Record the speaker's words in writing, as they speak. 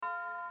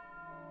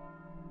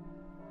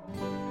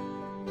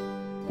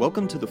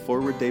Welcome to the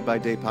Forward Day by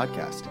Day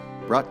podcast,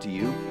 brought to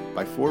you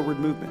by Forward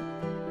Movement.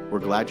 We're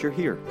glad you're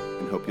here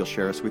and hope you'll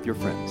share us with your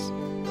friends.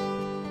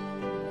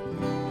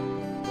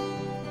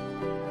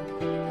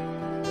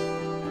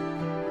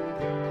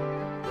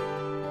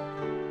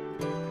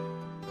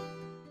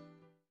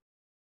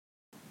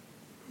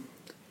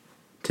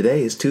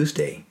 Today is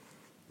Tuesday,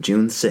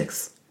 June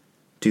 6th,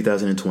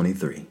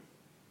 2023.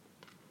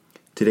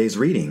 Today's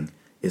reading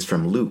is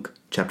from Luke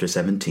chapter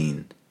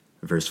 17,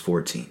 verse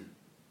 14.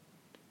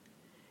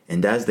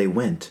 And as they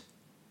went,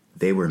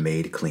 they were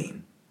made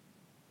clean.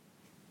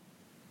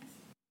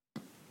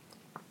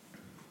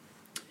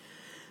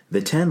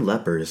 The 10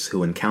 lepers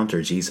who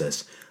encountered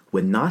Jesus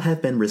would not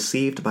have been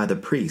received by the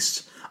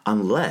priests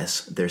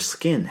unless their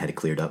skin had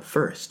cleared up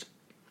first.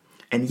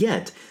 And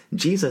yet,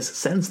 Jesus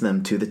sends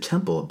them to the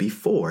temple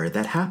before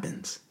that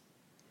happens.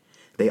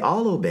 They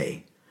all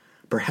obey,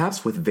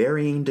 perhaps with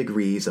varying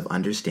degrees of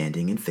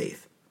understanding and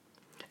faith.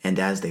 And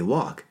as they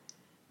walk,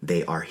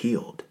 they are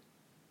healed.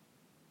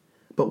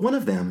 But one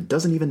of them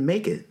doesn't even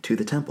make it to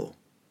the temple.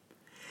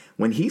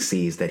 When he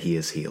sees that he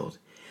is healed,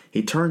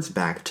 he turns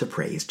back to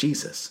praise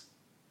Jesus.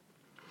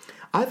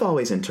 I've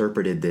always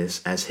interpreted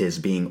this as his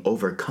being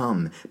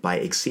overcome by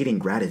exceeding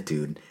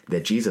gratitude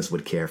that Jesus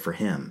would care for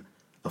him,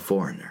 a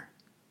foreigner.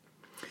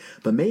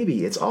 But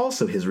maybe it's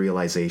also his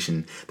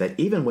realization that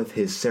even with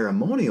his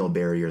ceremonial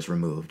barriers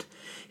removed,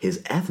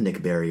 his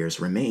ethnic barriers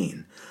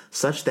remain,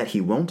 such that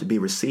he won't be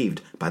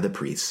received by the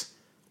priests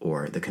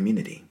or the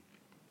community.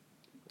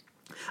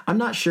 I'm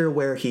not sure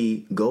where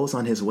he goes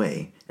on his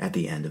way at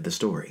the end of the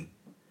story.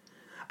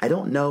 I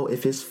don't know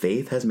if his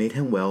faith has made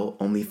him well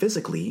only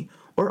physically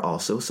or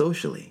also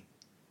socially.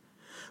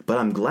 But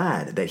I'm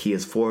glad that he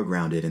is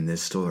foregrounded in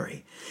this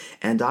story,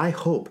 and I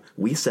hope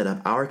we set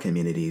up our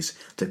communities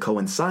to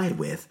coincide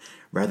with,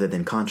 rather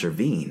than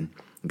contravene,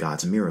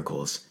 God's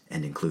miracles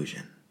and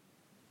inclusion.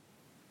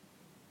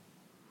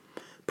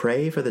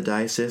 Pray for the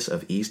Diocese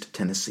of East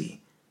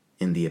Tennessee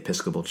in the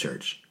Episcopal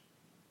Church.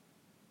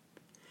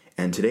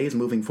 And today's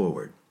moving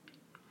forward.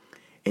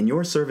 In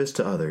your service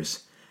to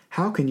others,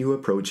 how can you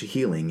approach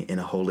healing in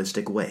a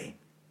holistic way,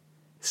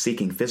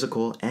 seeking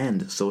physical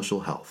and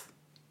social health?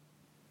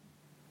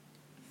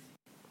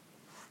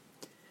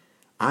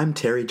 I'm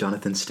Terry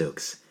Jonathan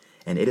Stokes,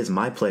 and it is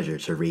my pleasure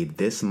to read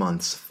this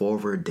month's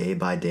Forward Day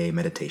by Day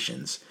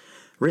Meditations,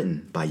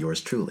 written by yours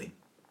truly.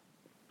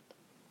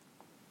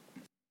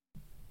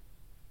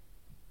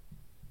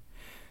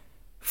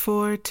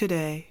 For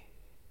today.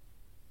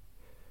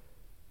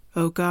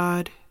 O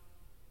God,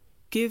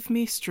 give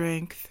me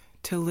strength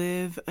to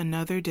live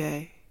another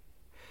day.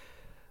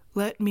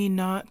 Let me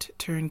not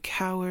turn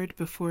coward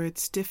before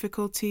its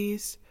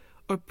difficulties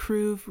or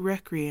prove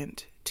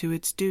recreant to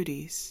its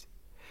duties.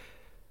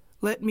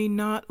 Let me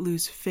not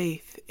lose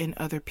faith in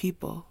other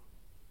people.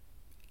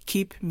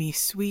 Keep me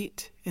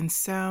sweet and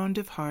sound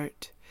of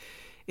heart,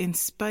 in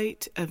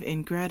spite of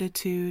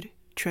ingratitude,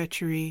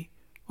 treachery,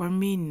 or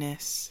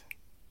meanness.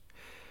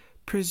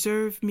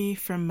 Preserve me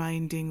from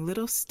minding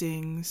little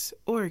stings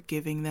or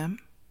giving them.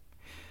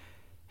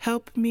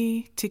 Help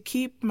me to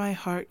keep my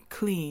heart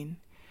clean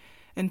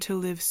and to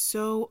live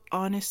so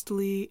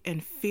honestly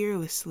and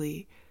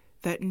fearlessly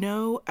that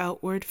no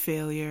outward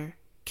failure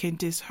can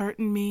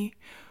dishearten me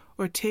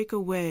or take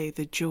away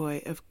the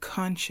joy of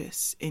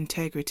conscious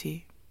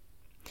integrity.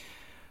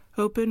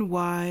 Open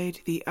wide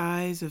the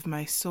eyes of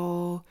my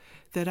soul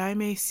that I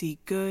may see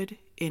good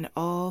in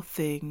all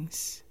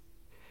things.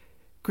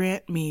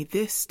 Grant me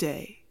this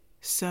day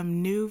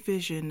some new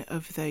vision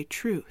of thy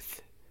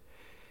truth.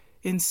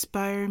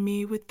 Inspire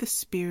me with the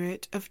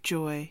spirit of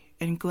joy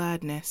and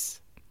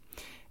gladness,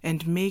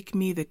 and make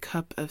me the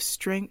cup of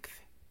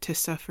strength to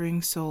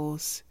suffering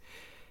souls.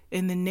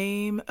 In the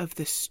name of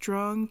the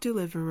strong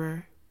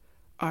deliverer,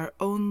 our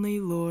only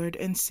Lord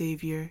and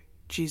Savior,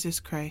 Jesus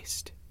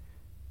Christ.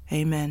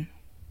 Amen.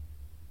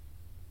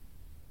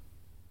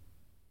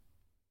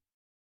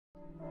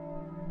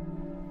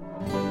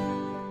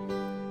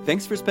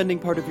 Thanks for spending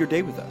part of your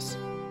day with us.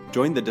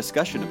 Join the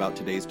discussion about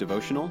today's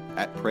devotional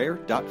at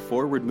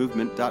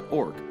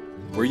prayer.forwardmovement.org,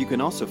 where you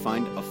can also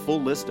find a full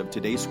list of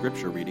today's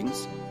scripture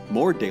readings,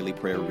 more daily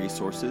prayer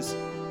resources,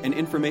 and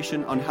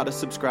information on how to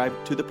subscribe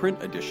to the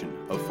print edition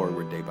of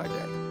Forward Day by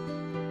Day.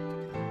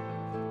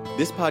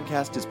 This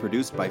podcast is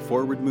produced by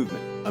Forward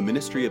Movement, a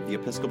ministry of the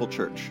Episcopal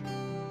Church.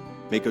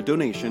 Make a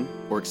donation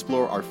or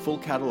explore our full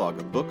catalog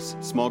of books,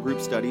 small group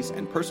studies,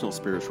 and personal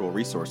spiritual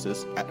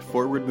resources at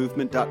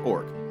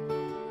forwardmovement.org.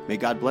 May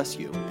God bless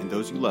you and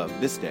those you love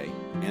this day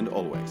and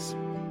always.